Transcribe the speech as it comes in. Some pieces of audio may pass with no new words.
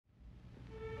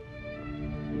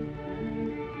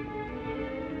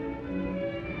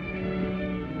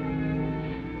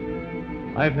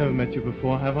I've never met you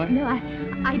before, have I? No,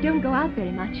 I don't go out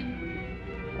very much.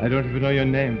 I don't even know your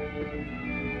name.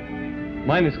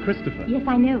 Mine is Christopher. Yes,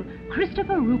 I know.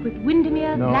 Christopher, Rupert,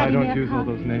 Windermere, No, Vladimir, I don't use all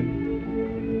those names.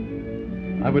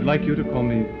 I would like you to call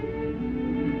me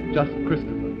just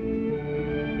Christopher.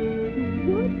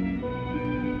 What?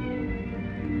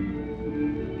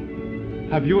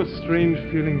 Have you a strange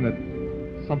feeling that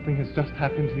something has just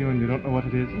happened to you and you don't know what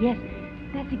it is? Yes,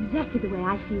 that's exactly the way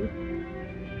I feel.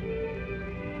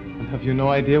 And have you no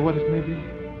idea what it may be?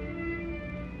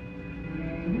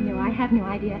 No, I have no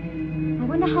idea. I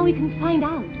wonder how we can find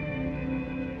out.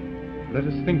 Let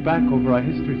us think back over our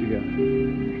history together.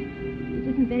 It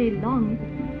isn't very long, is it?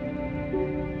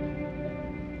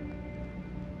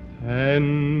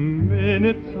 10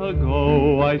 minutes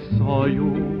ago I saw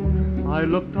you. I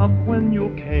looked up when you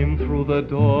came through the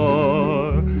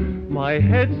door. My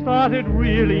head started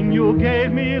reeling, you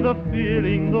gave me the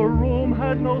feeling the room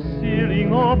had no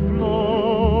ceiling or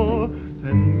floor.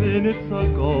 10 minutes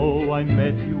ago I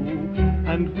met you,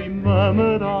 and we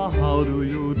murmured our how do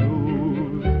you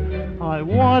do's. I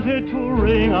wanted to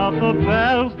ring out the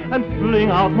bells and fling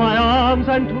out my arms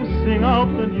and to sing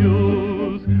out the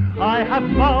news. I have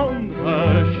found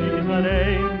her, she's an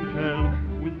angel,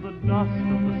 with the dust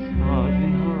of the stars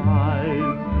in her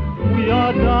eyes. We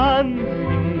are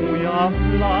dancing, we are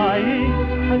flying,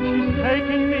 and she's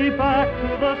taking me back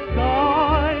to the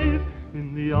skies.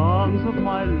 In the arms of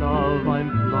my love I'm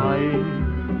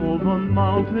flying, over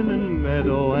mountain and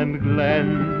meadow and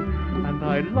glen. And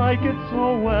I like it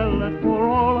so well that for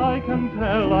all I can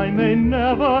tell, I may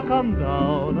never come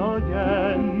down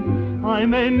again. I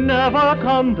may never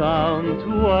come down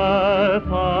to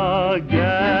earth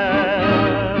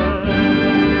again.